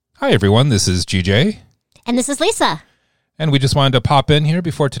Hi, everyone. This is GJ. And this is Lisa. And we just wanted to pop in here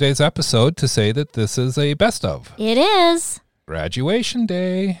before today's episode to say that this is a best of. It is. Graduation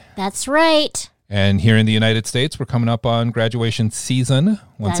day. That's right. And here in the United States, we're coming up on graduation season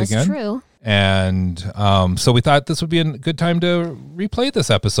once again. That is true. And so we thought this would be a good time to replay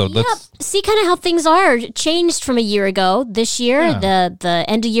this episode. Yeah, see kind of how things are changed from a year ago. This year, the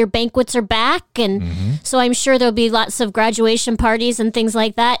end-of-year banquets are back, and so I'm sure there'll be lots of graduation parties and things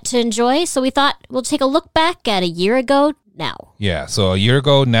like that to enjoy. So we thought we'll take a look back at a year ago now. Yeah, so a year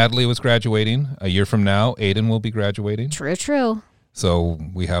ago, Natalie was graduating. A year from now, Aiden will be graduating. True. So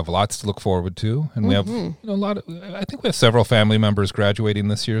we have lots to look forward to, and we have a lot of. I think we have several family members graduating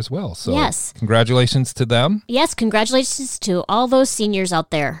this year as well. So yes, congratulations to them. Yes, congratulations to all those seniors out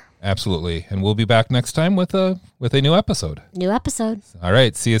there. Absolutely, and we'll be back next time with a new episode. All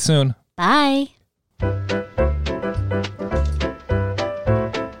right, see you soon. Bye.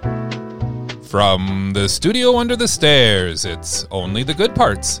 From the studio under the stairs, it's Only the Good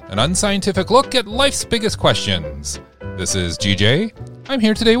Parts, an unscientific look at life's biggest questions. This is GJ. I'm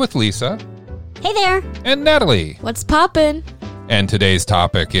here today with Lisa. Hey there. And Natalie. What's poppin'? And today's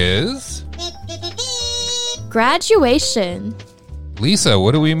topic is... graduation. Lisa,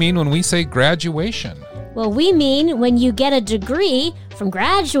 what do we mean when we say graduation? Well, we mean when you get a degree from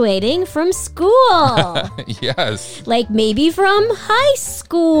graduating from school. Yes. Like maybe from high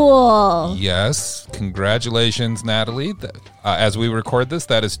school. Yes. Congratulations, Natalie. As we record this,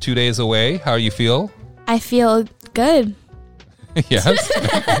 that is 2 days away. How you feel? I feel good. Yes.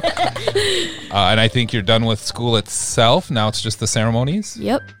 And I think you're done with school itself. Now it's just the ceremonies?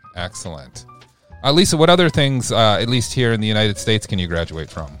 Yep. Excellent. Lisa, what other things, at least here in the United States, can you graduate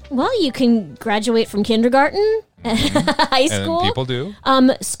from? Well, you can graduate from kindergarten, high school. And people do.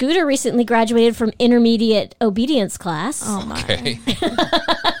 Scooter recently graduated from intermediate obedience class. Oh, my. Okay.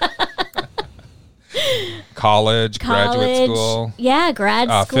 College, graduate school. Yeah, grad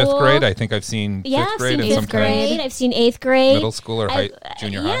school. Fifth grade. I think I've seen fifth grade. I've seen fifth grade. I've seen eighth grade. Middle school or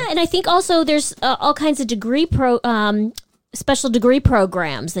junior high. Yeah, and I think also there's all kinds of special degree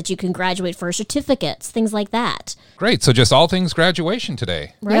programs that you can graduate for, certificates, things like that. Great. So just all things graduation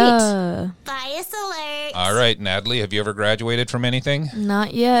today. Right. Yeah. Bias alert. All right, Natalie, have you ever graduated from anything?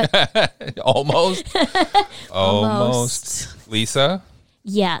 Not yet. Almost. Almost. Lisa?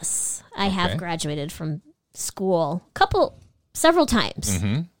 Yes, I have graduated from school several times.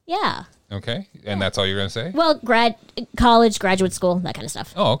 Mm-hmm. Yeah. Okay. And that's all you're going to say? Well, college, graduate school, that kind of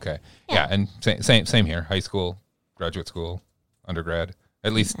stuff. Oh, okay. Yeah, and same here. High school, graduate school, undergrad.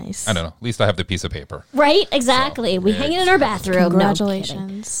 At least, nice. I don't know. At least I have the piece of paper. Right, exactly. We hang it in our bathroom.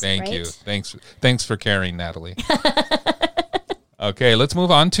 Congratulations. Thank you. Thanks for caring, Natalie. Okay, let's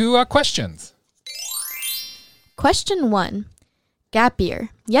move on to questions. Question 1. Gap year.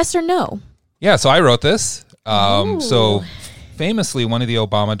 Yes or no? Yeah, so I wrote this. So famously, one of the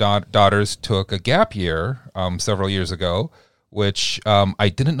Obama daughters took a gap year several years ago, which I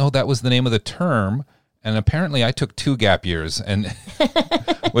didn't know that was the name of the term. And apparently I took 2 gap years. And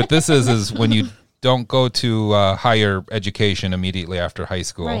what this is when you don't go to higher education immediately after high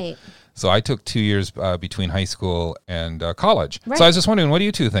school. Right. So I took 2 years between high school and college. Right. So I was just wondering, what do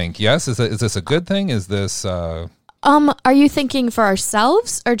you two think? Yes? Is this a good thing? Is this... Are you thinking for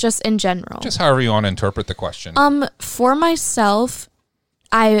ourselves or just in general? Just however you want to interpret the question. For myself,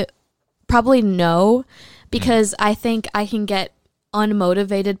 I probably no, because I think I can get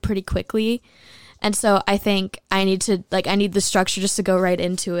unmotivated pretty quickly. And so I think I need the structure just to go right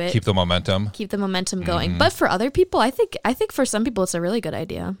into it. Keep the momentum going. But for other people, I think for some people it's a really good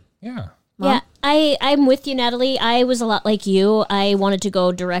idea. Yeah. Yeah, I'm with you, Natalie. I was a lot like you. I wanted to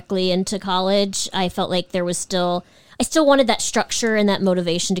go directly into college. I felt like I still wanted that structure and that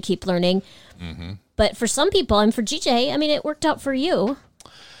motivation to keep learning. Mm-hmm. But for some people, and for GJ, I mean, it worked out for you.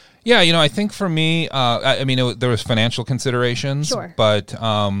 Yeah, I think for me, there was financial considerations. Sure. But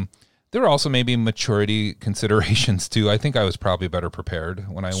there were also maybe maturity considerations too. I think I was probably better prepared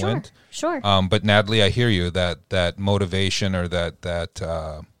when I went. Sure. But Natalie, I hear you, that motivation or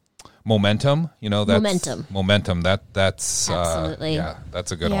that momentum, momentum, that's absolutely.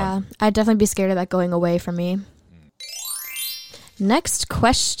 that's a good one. Yeah, I'd definitely be scared of that going away from me. Next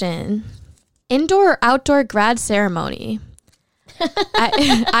question. Indoor or outdoor grad ceremony?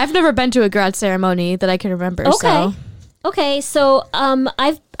 I've never been to a grad ceremony that I can remember. Okay, so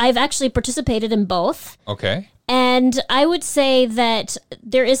I've actually participated in both. Okay. And I would say that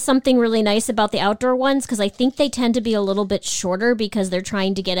there is something really nice about the outdoor ones because I think they tend to be a little bit shorter because they're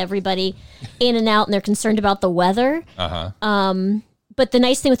trying to get everybody in and out and they're concerned about the weather. But the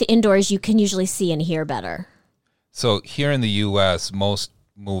nice thing with the indoors, you can usually see and hear better. So here in the U.S., most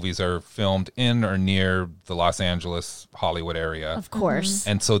movies are filmed in or near the Los Angeles, Hollywood area. Of course.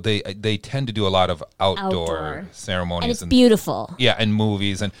 And so they tend to do a lot of outdoor Outdoor. ceremonies. And it's beautiful. Yeah, and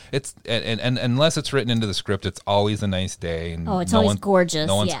movies. And it's and unless it's written into the script, it's always a nice day. And Oh, it's always gorgeous.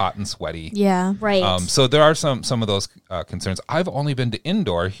 No one's Yeah. hot and sweaty. Yeah. Right. So there are some of those concerns. I've only been to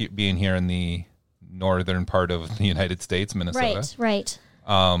indoor, being here in the northern part of the United States, Minnesota. right.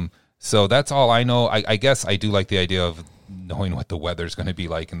 So that's all I know. I guess I do like the idea of knowing what the weather's going to be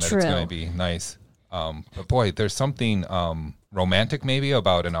like and that it's True. going to be nice. But boy, there's something romantic maybe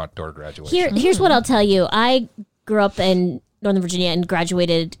about an outdoor graduation. Here's what I'll tell you. I grew up in Northern Virginia and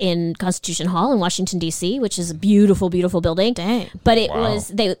graduated in Constitution Hall in Washington, D.C., which is a beautiful, beautiful building. Dang. But it Wow.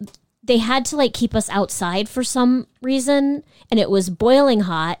 was, they had to like keep us outside for some reason, and it was boiling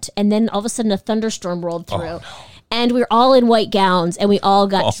hot, and then all of a sudden a thunderstorm rolled through. And we were all in white gowns, and we all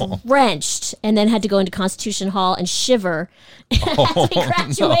got drenched, and then had to go into Constitution Hall and shiver as we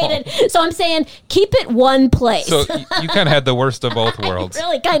graduated. So I'm saying, keep it one place. So you kind of had the worst of both worlds.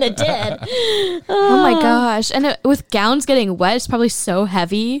 Really kind of did. Oh my gosh. And with gowns getting wet, it's probably so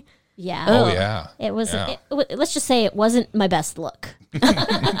heavy. Yeah. Oh, yeah. It was. Yeah. Let's just say it wasn't my best look.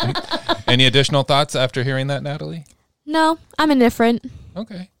 Any additional thoughts after hearing that, Natalie? No, I'm indifferent.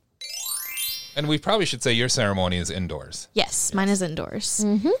 Okay. And we probably should say your ceremony is indoors. Yes, mine is indoors.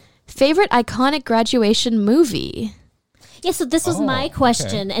 Favorite iconic graduation movie? Yeah. So this was my okay.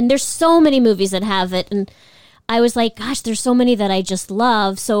 question, and there's so many movies that have it, and I was like, gosh, there's so many that I just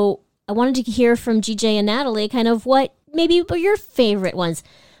love. So I wanted to hear from GJ and Natalie, kind of what maybe were your favorite ones.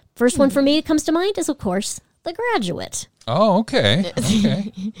 First one for me that comes to mind is, of course, The Graduate. Oh, okay.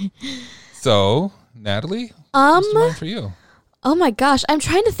 Okay. So, Natalie, what's mine for you? Oh my gosh, I'm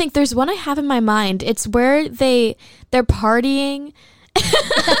trying to think. There's one I have in my mind. It's where they're partying.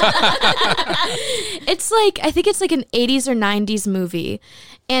 It's like, I think it's like an 80s or 90s movie,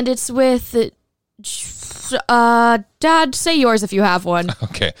 and it's with Dad, say yours if you have one.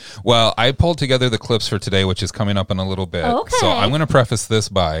 Okay. Well, I pulled together the clips for today, which is coming up in a little bit. Okay. So I'm going to preface this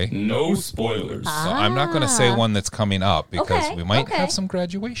by, No spoilers. so I'm not going to say one that's coming up because Okay, we might okay. have some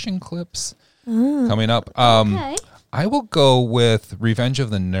graduation clips coming up. Okay. I will go with Revenge of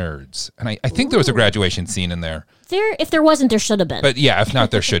the Nerds. And I think there was a graduation scene in there. If there wasn't, there should have been. But yeah, if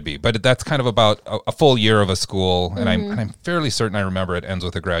not, there should be. But that's kind of about a full year of a school, and Mm-hmm. I'm fairly certain I remember it ends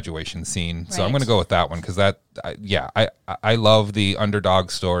with a graduation scene. So I'm Right. going to go with that one because I love the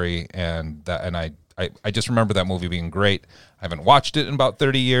underdog story, and I just remember that movie being great. I haven't watched it in about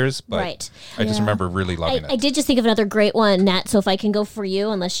 30 years, but Right. I just remember really loving I it. did just think of another great one, Nat. So if I can go for you,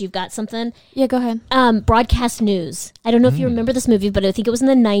 unless you've got something. Yeah, go ahead. Broadcast News. I don't know if you remember this movie, but I think it was in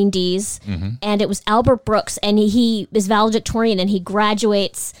the 90s. And it was Albert Brooks, and he is valedictorian, and he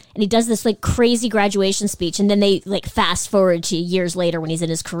graduates, and he does this like crazy graduation speech, and then they like fast forward to years later when he's in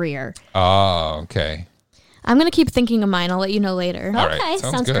his career. Oh, okay. I'm going to keep thinking of mine. I'll let you know later. All right, Okay,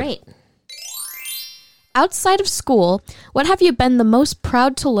 sounds sounds good. great. Outside of school, what have you been the most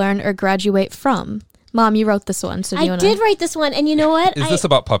proud to learn or graduate from? Mom, you wrote this one, so do you I want did write this one, and you know what? Is this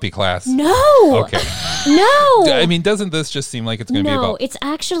about puppy class? No. Okay. No. I mean, doesn't this just seem like it's going to be no, about... it's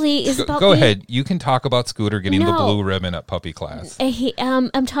actually is about Go being- ahead. You can talk about Scooter getting the No. blue ribbon at puppy class.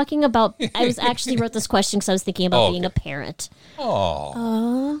 I'm talking about. I was actually wrote this question because I was thinking about Oh, being a okay. parent.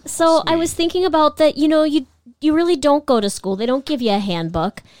 Oh. So I was thinking about that. You know, you really don't go to school. They don't give you a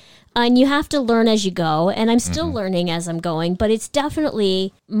handbook, and you have to learn as you go. And I'm still learning as I'm going. But it's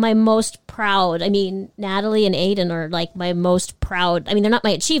definitely my most proud. I mean, Natalie and Aiden are like my most proud. I mean, they're not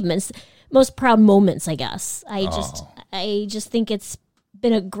my achievements. Most proud moments, I guess. I just think it's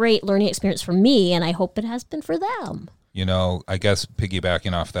been a great learning experience for me, and I hope it has been for them. You know, I guess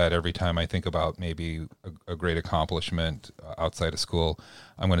piggybacking off that, every time I think about maybe a great accomplishment outside of school,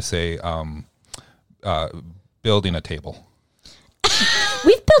 I'm going to say building a table.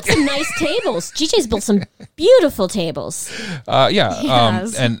 We've built some nice tables. GJ's built some beautiful tables.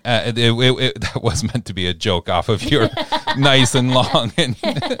 Yes. And that was meant to be a joke off of your nice and long and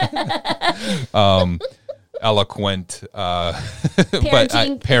eloquent but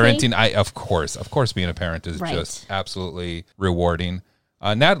parenting. Of course, being a parent is Right. just absolutely rewarding.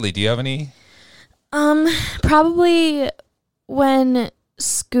 Natalie, do you have any? Probably when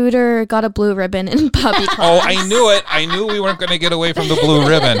Scooter got a blue ribbon in puppy class. Oh, I knew it. I knew we weren't going to get away from the blue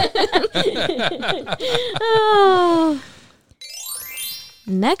ribbon. Oh.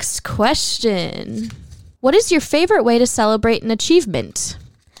 Next question. What is your favorite way to celebrate an achievement?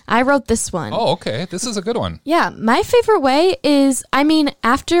 I wrote this one. Oh, okay. This is a good one. Yeah, my favorite way is,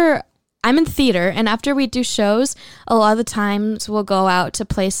 after I'm in theater, and after we do shows, a lot of the times we'll go out to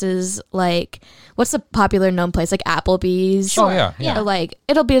places like, what's a popular known place? Like Applebee's. Oh, yeah. Yeah. Or like,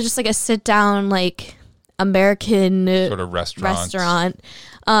 it'll be just like a sit down, like American Sort of restaurant.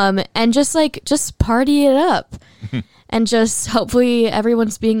 And just party it up. And just hopefully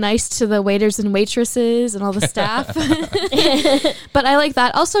everyone's being nice to the waiters and waitresses and all the staff. But I like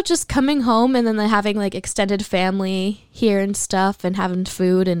that. Also just coming home and then having like extended family here and stuff and having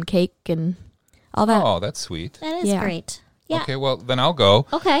food and cake and all that. Oh, that's sweet. That is Yeah. great. Yeah. Okay, well, then I'll go.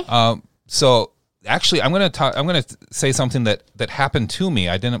 Okay. So actually, I'm gonna say something that happened to me.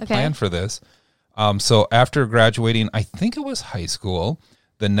 I didn't Okay. plan for this. So after graduating, I think it was high school.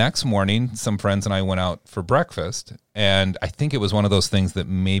 The next morning, some friends and I went out for breakfast, and I think it was one of those things that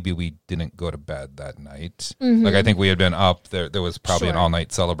maybe we didn't go to bed that night. Like I think we had been up. There was probably an Sure.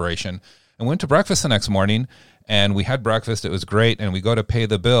 all-night celebration, and went to breakfast the next morning. And we had breakfast. It was great. And we go to pay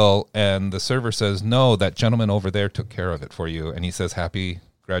the bill, and the server says, "No, that gentleman over there took care of it for you." And he says, "Happy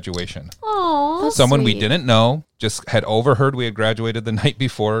graduation." Aw. Someone we sweet. didn't know just had overheard we had graduated the night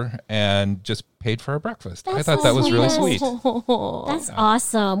before and just paid for our breakfast. I That's thought that was really sweet. sweet. That's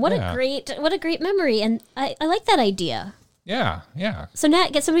awesome. What Yeah. a great memory. And I like that idea. Yeah, yeah. So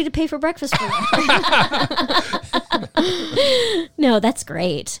Nat, get somebody to pay for breakfast for you. No, that's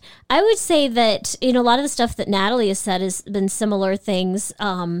great. I would say that, a lot of the stuff that Natalie has said has been similar things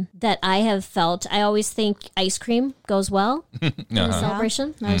that I have felt. I always think ice cream goes well in a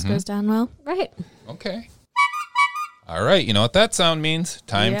celebration. Always goes down well. Right. Okay. All right. You know what that sound means?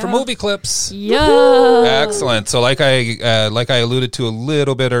 Time for Yeah. movie clips. Yeah. Excellent. So, like I alluded to a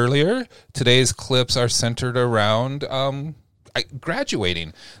little bit earlier, today's clips are centered around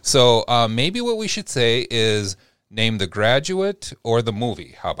graduating. So, maybe what we should say is name the graduate or the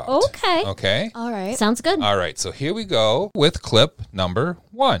movie. How about? Okay. Okay. All right. Sounds good. All right. So here we go with clip number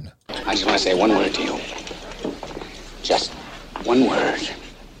 1. I just want to say one word to you. Just one word.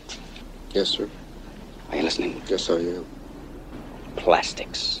 Yes, sir. Are you listening? Yes, I am.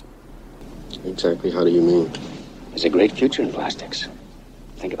 Plastics. Exactly how do you mean? There's a great future in plastics.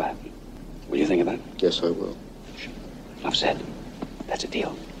 Think about it. Will you think about it? Yes, I will. Enough said. That's a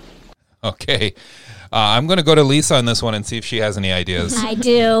deal. Okay. I'm going to go to Lisa on this one and see if she has any ideas. I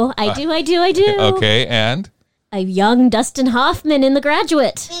do. Okay. And A young Dustin Hoffman in The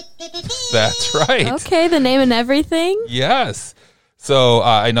Graduate. that's right. Okay, the name and everything. Yes. So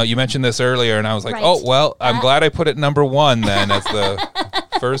I know you mentioned this earlier, and I was like, Right. oh, well, I'm glad I put it number 1 then as the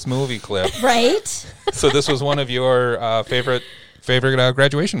first movie clip. Right. So this was one of your favorite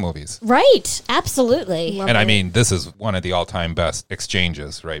graduation movies. Right. Absolutely. And I mean, this is one of the all-time best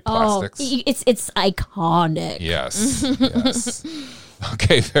exchanges, right? Plastics. It's iconic. Yes. Yes.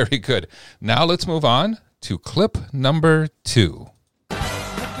 Okay, very good. Now let's move on to clip number 2.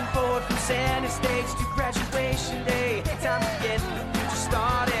 Looking forward from center stage to graduation day. Time to get the future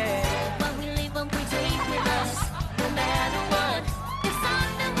started. What we leave won't we take with us, no matter what. It's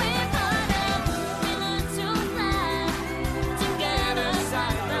something we're part of. We learn to fly together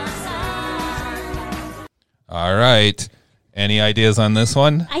side by side. All right. Any ideas on this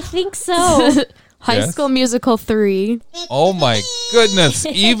one? I think so. High Yes. School Musical 3. Oh my goodness.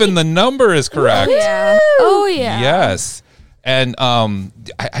 Even the number is correct. Yeah. Oh, yeah. Yes. And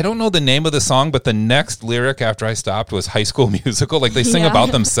I don't know the name of the song, but the next lyric after I stopped was High School Musical. Like they sing Yeah.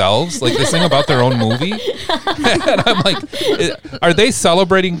 about themselves, like they sing about their own movie. And I'm like, are they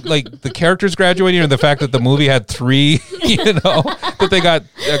celebrating like the characters graduating or the fact that the movie had 3, that they got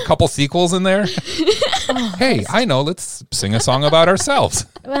a couple sequels in there? Hey, I know. Let's sing a song about ourselves.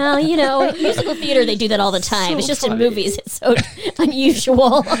 Well, musical theater, they do that all the time. It's just in movies. It's so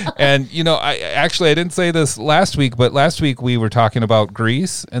unusual. And, I didn't say this last week, but last week we were talking about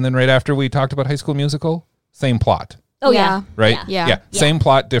Grease. And then right after we talked about High School Musical, same plot, Oh, yeah. right? Yeah. Same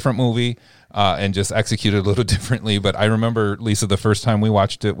plot, different movie, and just executed a little differently. But I remember, Lisa, the first time we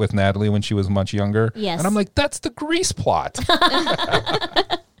watched it with Natalie when she was much younger. Yes. And I'm like, that's the Grease plot.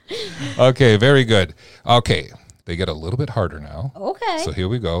 Okay, very good. Okay, they get a little bit harder now. Okay. So here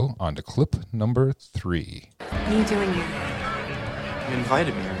we go on to clip number 3. What are you doing here? You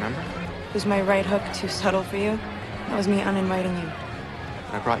invited me, remember? Was my right hook too subtle for you? That was me uninviting you.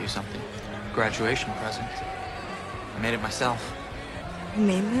 But I brought you something. Graduation present. I made it myself. You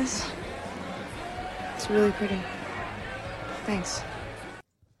made this? It's really pretty. Thanks.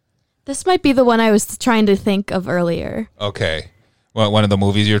 This might be the one I was trying to think of earlier. Okay. Well, one of the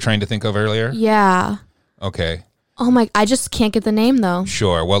movies you were trying to think of earlier? Yeah. Okay. Oh my, I just can't get the name though.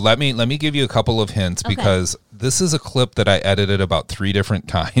 Sure. Well, let me give you a couple of hints because this is a clip that I edited about 3 different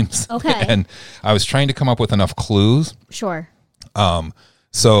times. Okay. And I was trying to come up with enough clues. Sure.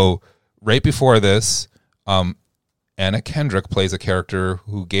 So right before this, Anna Kendrick plays a character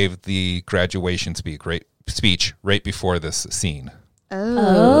who gave the graduation speech right before this scene.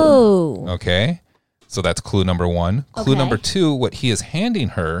 Oh. Okay, so that's clue number one. Clue Okay. number two, what he is handing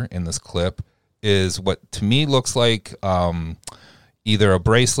her in this clip is what to me looks like either a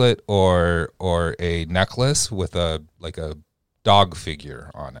bracelet or a necklace with a dog figure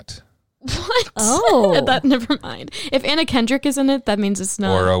on it. What? Oh. That never mind. If Anna Kendrick is in it, that means it's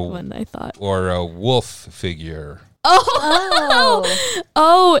not Or a- one I thought. Or a wolf figure. Oh.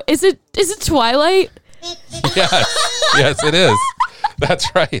 Oh, is it Twilight? Yes, it is.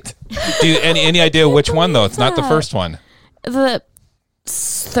 That's right. Do you any idea which one though? It's not the first one. The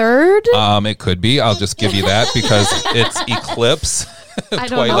third? It could be. I'll just give you that because it's Eclipse. I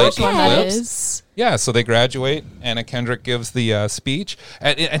don't know Twilight which one that Eclipse. is. Yeah, so they graduate. Anna Kendrick gives the speech,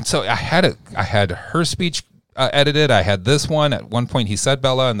 and so I had her speech edited. I had this one. At one point, he said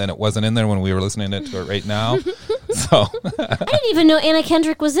Bella, and then it wasn't in there when we were listening to it right now. So, I didn't even know Anna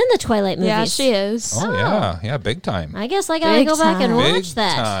Kendrick was in the Twilight movies. Yeah, she is. oh yeah, big time. I guess I gotta Big go back and time. watch Big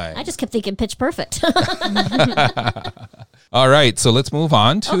that. time. I just kept thinking Pitch Perfect. All right, so let's move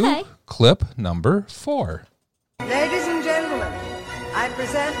on to Okay. clip number 4. Ladies and gentlemen, I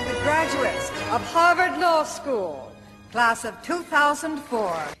present the graduates of Harvard Law School, class of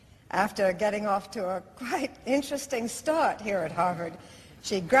 2004. After getting off to a quite interesting start here at Harvard,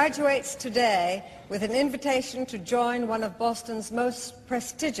 she graduates today with an invitation to join one of Boston's most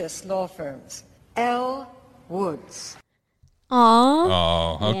prestigious law firms, L. Woods.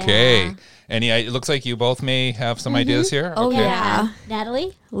 Aw. Oh, okay. Yeah. It looks like you both may have some ideas here. Oh, Okay. yeah.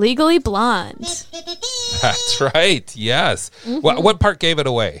 Natalie? Legally Blonde. That's right. Yes. What part gave it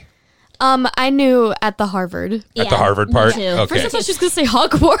away? I knew at the Harvard. At the Harvard me part? too. Okay. First I thought she was going to say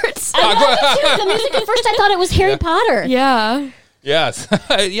Hogwarts. I know, me too. The music at first I thought it was Harry Potter. Yeah. Yes.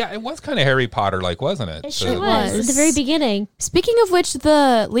 Yeah, it was kind of Harry Potter-like, wasn't it? It sure So- was. At the very beginning. Speaking of which,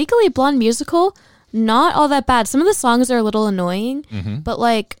 the Legally Blonde musical, not all that bad. Some of the songs are a little annoying, but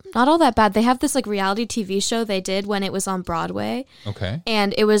like not all that bad. They have this like reality TV show they did when it was on Broadway. Okay.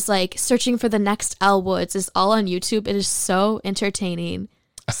 And it was like searching for the next Elle Woods. It's all on YouTube. It is so entertaining.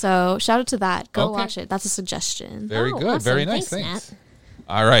 So shout out to that. Go Okay. watch it. That's a suggestion. Very Oh, good. awesome. Very nice. Thanks, Thanks.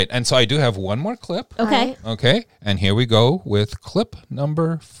 All right. And so I do have one more clip. Okay. Okay. And here we go with clip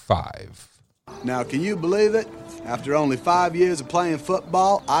number 5. Now, can you believe it? After only 5 years of playing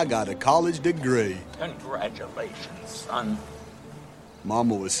football, I got a college degree. Congratulations, son.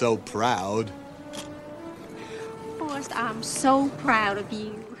 Mama was so proud. Forrest, I'm so proud of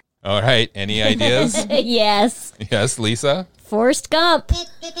you. All right. Any ideas? Yes. Yes, Lisa? Forrest Gump.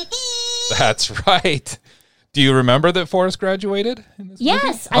 That's right. Do you remember that Forrest graduated? In this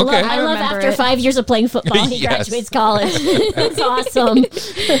Yes. movie? Okay. I love remember after it. 5 years of playing football, he Yes. graduates college. It's awesome.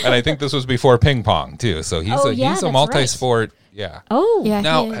 And I think this was before ping pong too. So he's Oh, a yeah, he's a that's multi-sport. Yeah. Oh. Yeah,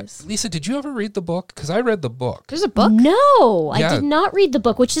 Now, he is. Lisa, did you ever read the book? Because I read the book. There's a book? No, Yeah. I did not read the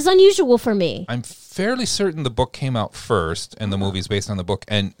book, which is unusual for me. I'm fairly certain the book came out first, and the movie's based on the book,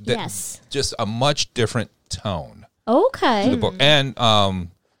 and Yes. just a much different tone Okay. to the book, and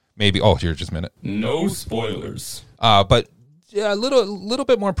maybe here, just a minute. No spoilers. But yeah, a little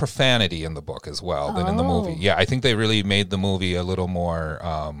bit more profanity in the book as well than in the movie. Oh. Yeah, I think they really made the movie a little more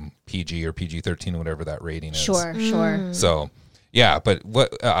PG or PG-13, whatever that rating is. Sure, sure. So, yeah, but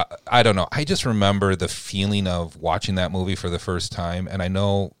what I don't know. I just remember the feeling of watching that movie for the first time, and I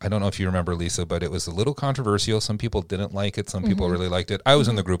don't know if you remember, Lisa, but it was a little controversial. Some people didn't like it. Some people really liked it. I was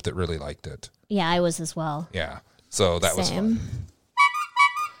in the group that really liked it. Yeah, I was as well. Yeah, so that was Same. fun.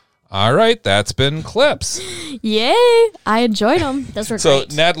 All right, that's been clips. Yay. I enjoyed them. Those were So,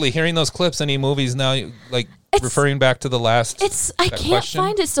 great. Natalie, hearing those clips, any movies now, like It's- referring back to the last? I that can't question?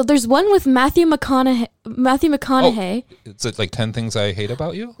 find it still. There's one with Matthew McConaughey. Is it like 10 Things I Hate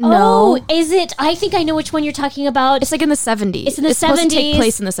About You? No. Oh, is it? I think I know which one you're talking about. It's like in the 70s. It's in the supposed 70s. to take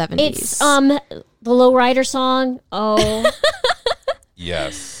place in the 70s. It's the Lowrider song. Oh,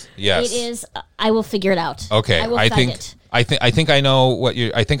 Yes. Yes. it is. I will figure it out. Okay, I will I find think it. I think I know what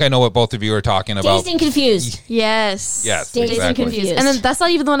you. I think I know what both of you are talking about. Dazed and Confused. Yes. Yes, Dazed and exactly. Confused. And then that's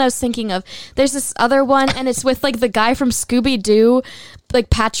not even the one I was thinking of. There's this other one, and it's with like the guy from Scooby Doo, like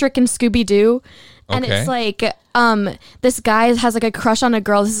Patrick and Scooby Doo. And Okay. it's like this guy has like a crush on a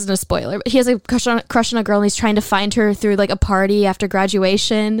girl. This isn't a spoiler, but he has a crush on a girl, and he's trying to find her through like a party after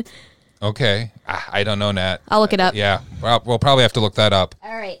graduation. Okay, I don't know, Nat. I'll look it up. Yeah, we'll probably have to look that up.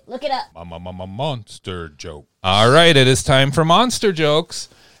 All right, look it up. Monster joke. All right, it is time for monster jokes,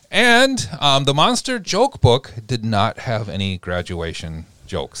 and the monster joke book did not have any graduation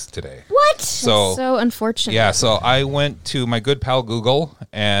jokes today. What? So, So unfortunate. yeah, so I went to my good pal Google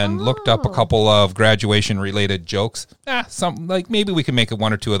and looked up a couple of graduation related jokes. Some like maybe we can make it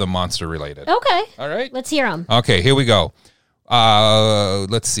one or two of them monster related. Okay. All right. Let's hear them. Okay, here we go.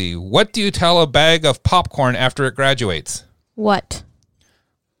 Let's see. What do you tell a bag of popcorn after it graduates? What?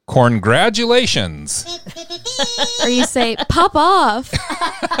 Congratulations. Or you say, pop off.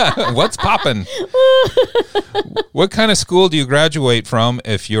 What's poppin'? What kind of school do you graduate from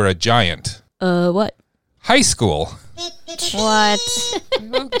if you're a giant? What? High school. What?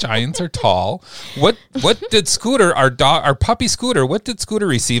 Well, giants are tall. What did Scooter, our puppy Scooter, what did Scooter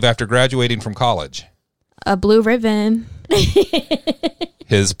receive after graduating from college? A blue ribbon.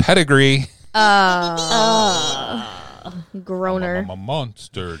 His pedigree. Groaner. A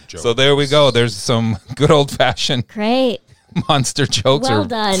monster joke. So there we go. There's some good old fashioned Great. monster jokes. Well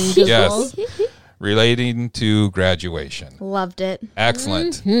done, Google. Yes. Relating to graduation. Loved it.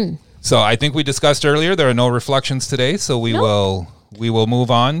 Excellent. So I think we discussed earlier there are no reflections today, so we will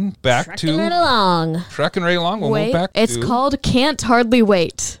move on back Trekking right along. Trekking right along. We'll move Wait, back it's to called Can't Hardly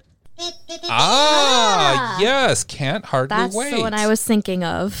Wait. Yes, Can't Hardly That's Wait. the one I was thinking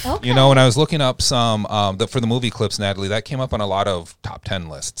of. Okay. You know, when I was looking up some for the movie clips, Natalie, that came up on a lot of top 10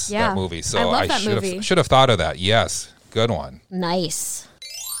 lists. Yeah. That movie. So I love that movie. should have thought of that. Yes, good one. Nice.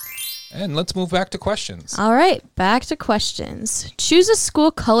 And let's move back to questions. All right, back to questions. Choose a school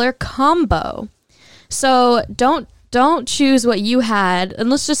color combo. So don't choose what you had,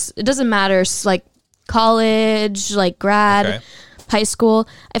 and it doesn't matter, like college, like grad, Okay. high school.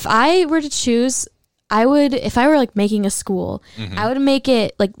 If I were to choose, if I were like making a school, I would make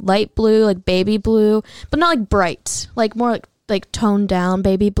it like light blue, like baby blue, but not like bright, like more like toned down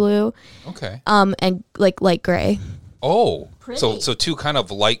baby blue, Okay. and like light gray. Oh, so Pretty. two kind of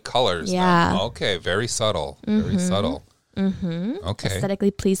light colors. then. Yeah. Okay, very subtle. Very subtle. Mm-hmm. Okay.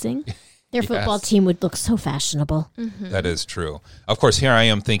 Aesthetically pleasing. Their football team would look so fashionable. That is true. Of course, here I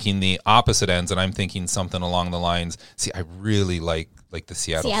am thinking the opposite ends, and I'm thinking something along the lines. See, I really like the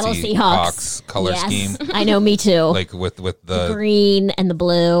Seattle Seahawks color Yes. scheme, I know, me too. like with the green and the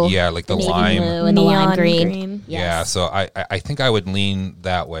blue. yeah, like the navy lime. blue and the lime Neon green. green. Yeah, Yes. so I think I would lean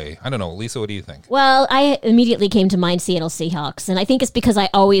that way. I don't know, Lisa. What do you think? Well, I immediately came to mind Seattle Seahawks, and I think it's because I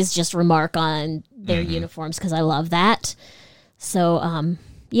always just remark on their uniforms because I love that. So,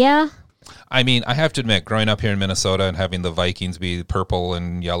 yeah. I mean, I have to admit, growing up here in Minnesota and having the Vikings be purple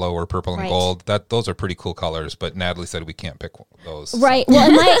and yellow or purple and Right. gold, those are pretty cool colors. But Natalie said we can't pick those. Right. Well,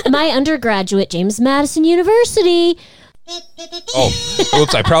 and my undergraduate, James Madison University. Oh,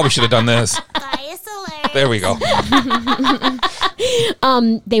 oops! I probably should have done this. There we go.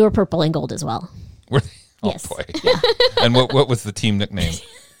 They were purple and gold as well. Were they? Oh Yes. boy. And what was the team nickname?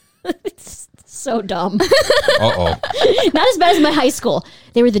 So dumb. Uh-oh. Not as bad as my high school.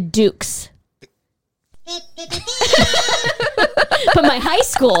 They were the Dukes. But my high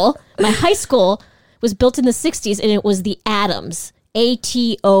school was built in the 60s, and it was the Atoms.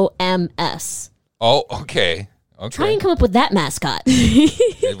 ATOMS. Oh, okay. Try Okay. and come up with that mascot.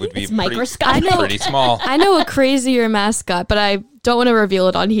 It would be It's microscopic. pretty small. I know a crazier mascot, but I don't want to reveal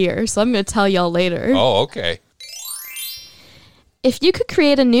it on here, so I'm going to tell y'all later. Oh, okay. If you could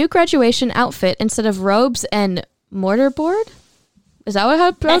create a new graduation outfit instead of robes and mortarboard, is that how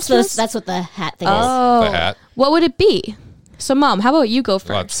it pronounces? That's what the hat thing Oh, The hat. what would it be? So, Mom, how about you go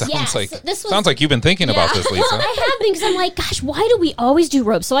Well, it first? sounds Yes, like this was- sounds like you've been thinking about this, is. Lisa. Well, I have been because I'm like, gosh, why do we always do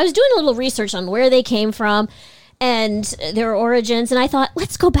robes? So I was doing a little research on where they came from and their origins, and I thought,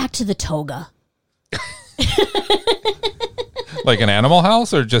 let's go back to the toga. Like an Animal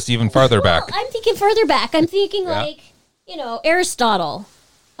House, or just even farther back? I'm thinking further back. I'm thinking Yeah. like, Aristotle.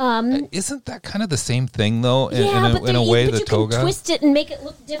 Isn't that kind of the same thing though? In but a way, but the you toga. can twist it and make it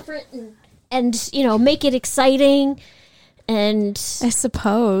look different and make it exciting. And I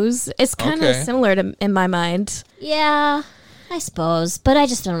suppose. It's kind of Okay. similar to in my mind. yeah, I suppose, but I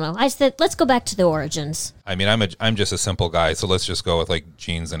just don't know. I said let's go back to the origins. I mean, I'm just a simple guy, so let's just go with like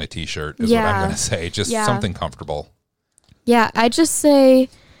jeans and a t-shirt. Is what Yeah. I'm going to say. Just Yeah. something comfortable. Yeah, I just say,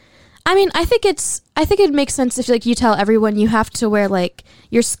 I mean, I think it makes sense if like you tell everyone you have to wear like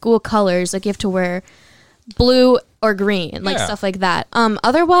your school colors, like you have to wear blue or green, like Yeah. stuff like that.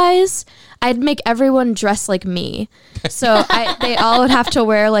 Otherwise, I'd make everyone dress like me. So they all would have to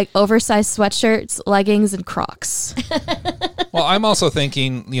wear like oversized sweatshirts, leggings, and Crocs. Well, I'm also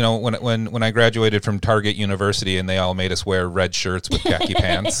thinking, when I graduated from Target University and they all made us wear red shirts with khaki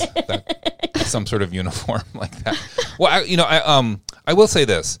pants, some sort of uniform like that. Well, I will say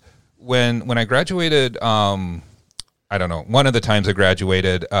this: when I graduated, I don't know, one of the times I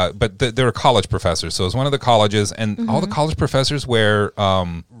graduated, but they were college professors. So it was one of the colleges, and all the college professors wear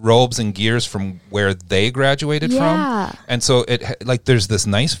robes and gears from where they graduated from. And so there's this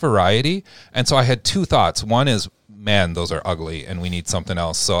nice variety. And so I had two thoughts. One is, man, those are ugly and we need something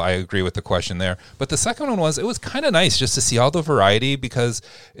else. So I agree with the question there. But the second one was, it was kind of nice just to see all the variety, because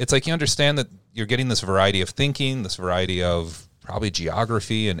it's like you understand that you're getting this variety of thinking, this variety of probably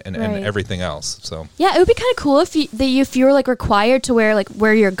geography and everything else. So yeah, it would be kind of cool if you were like required to wear like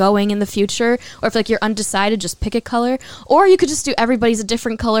where you're going in the future, or if like you're undecided, just pick a color, or you could just do everybody's a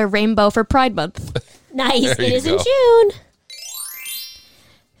different color rainbow for Pride Month. Nice. There It you is in go. June.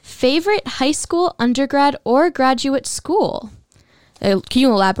 Favorite high school, undergrad, or graduate school? Can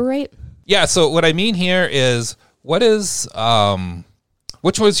you elaborate? yeah, so what I mean here is, which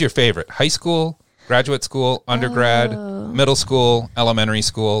was your favorite? High school, graduate school, undergrad, middle school, elementary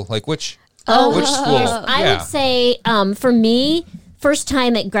school? Like which school? I would say for me, first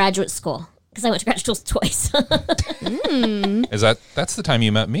time at graduate school, because I went to graduate school twice. That's the time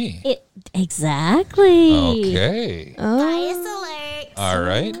you met me. Exactly. Okay. All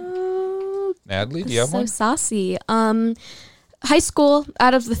right. Natalie, do you have So one? saucy. High school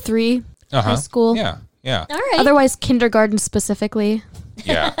out of the three. High school. Yeah. All right. Otherwise, kindergarten specifically.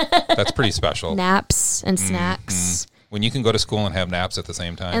 Yeah. That's pretty special. Naps and snacks. When you can go to school and have naps at the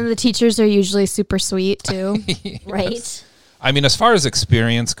same time. And the teachers are usually super sweet too. Right. I mean, as far as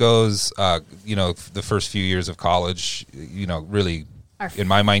experience goes, the first few years of college, really, in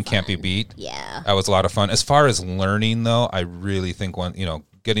my mind, can't be beat. Yeah. That was a lot of fun. As far as learning, though, I really think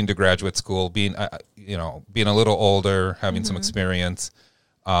getting to graduate school, being a little older, having some experience,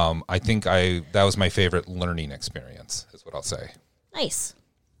 I think that was my favorite learning experience, is what I'll say. Nice.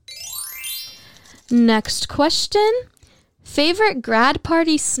 Next question. Favorite grad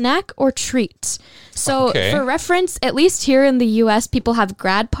party snack or treat? So Okay. for reference, at least here in the US, people have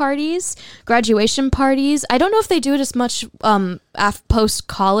grad parties, graduation parties. I don't know if they do it as much post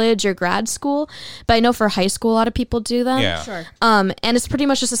college or grad school, but I know for high school a lot of people do them. Yeah. Sure. And it's pretty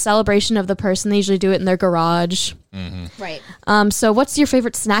much just a celebration of the person. They usually do it in their garage. Right. So what's your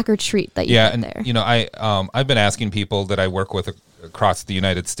favorite snack or treat that you Yeah, get and there? I've been asking people that I work with across the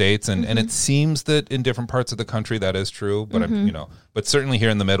United States, and it seems that in different parts of the country that is true, but but certainly here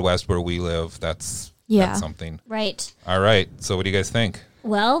in the Midwest where we live, that's something. Right. All right, so what do you guys think?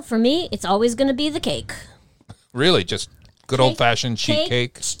 Well, for me, it's always going to be the cake. Really, just good old fashioned sheet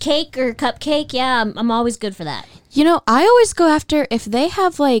cake? Cake or cupcake. Yeah, I'm always good for that. I always go after if they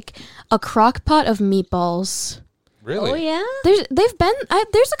have like a crock pot of meatballs. Really? Oh, yeah?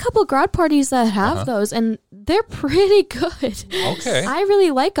 There's a couple grad parties that have those, and they're pretty good. Okay. I really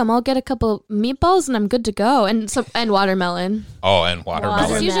like them. I'll get a couple meatballs, and I'm good to go. And watermelon. Oh, and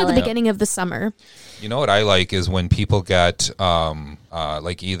watermelon. It's usually at the beginning of the summer. You know what I like is when people get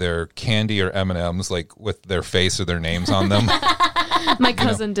like either candy or M&Ms like with their face or their names on them. My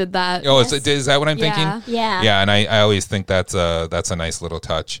cousin did that. Oh, is that what I'm thinking? Yeah. Yeah, and I always think that's a nice little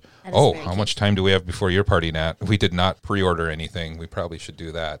touch. Oh, how much time do we have before your party, Nat? We did not pre-order anything. We probably should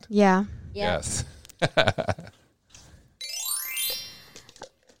do that. Yeah. Yes.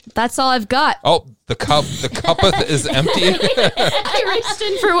 That's all I've got. Oh, the cup is empty. I reached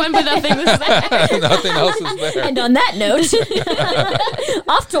in for one, but nothing was there. Nothing else is there. And on that note,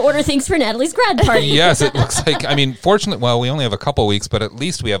 off to order things for Natalie's grad party. Yes, it looks like. I mean, fortunately, well, we only have a couple weeks, but at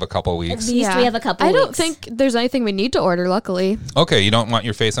least we have a couple At weeks. least we have a couple I don't weeks. think there's anything we need to order, luckily. Okay, you don't want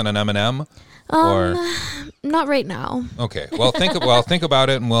your face on an M&M, or Not right now. okay. Well, think about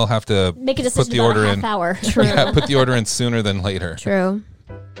it, and we'll have to Make a put decision the about order a half in. hour. Yeah, put the order in sooner than later. True.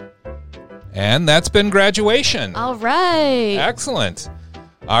 And that's been graduation. All right. Excellent.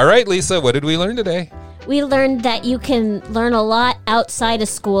 All right, Lisa, what did we learn today? We learned that you can learn a lot outside of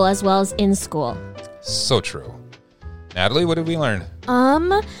school as well as in school. So true. Natalie, what did we learn?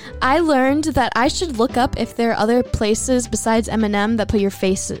 I learned that I should look up if there are other places besides M&M that put your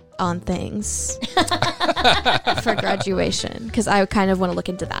face on things for graduation, because I kind of want to look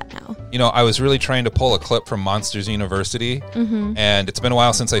into that now. I was really trying to pull a clip from Monsters University, and it's been a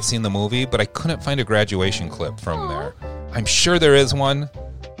while since I've seen the movie, but I couldn't find a graduation clip from there. I'm sure there is one,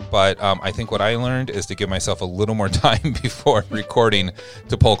 but I think what I learned is to give myself a little more time before recording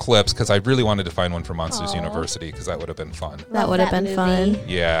to pull clips, because I really wanted to find one from Monsters University, because that would have been fun. That would have been movie. fun.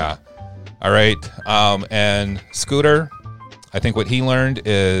 Yeah. All right. And Scooter, I think what he learned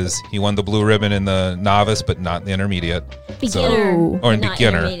is he won the blue ribbon in the novice, but not in the intermediate. Beginner. Or in not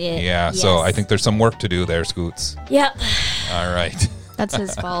beginner. intermediate. Yeah. So Yes. I think there's some work to do there, Scoots. Yep. All right. That's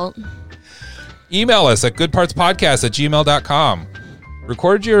his fault. Email us at goodpartspodcast@gmail.com.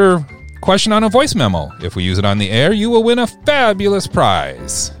 Record your question on a voice memo. If we use it on the air, you will win a fabulous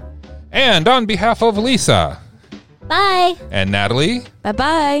prize. And on behalf of Lisa Bye. and Natalie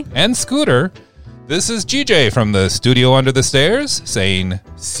Bye-bye. and Scooter, this is GJ from the studio under the stairs saying,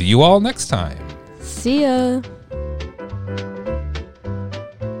 see you all next time. See ya.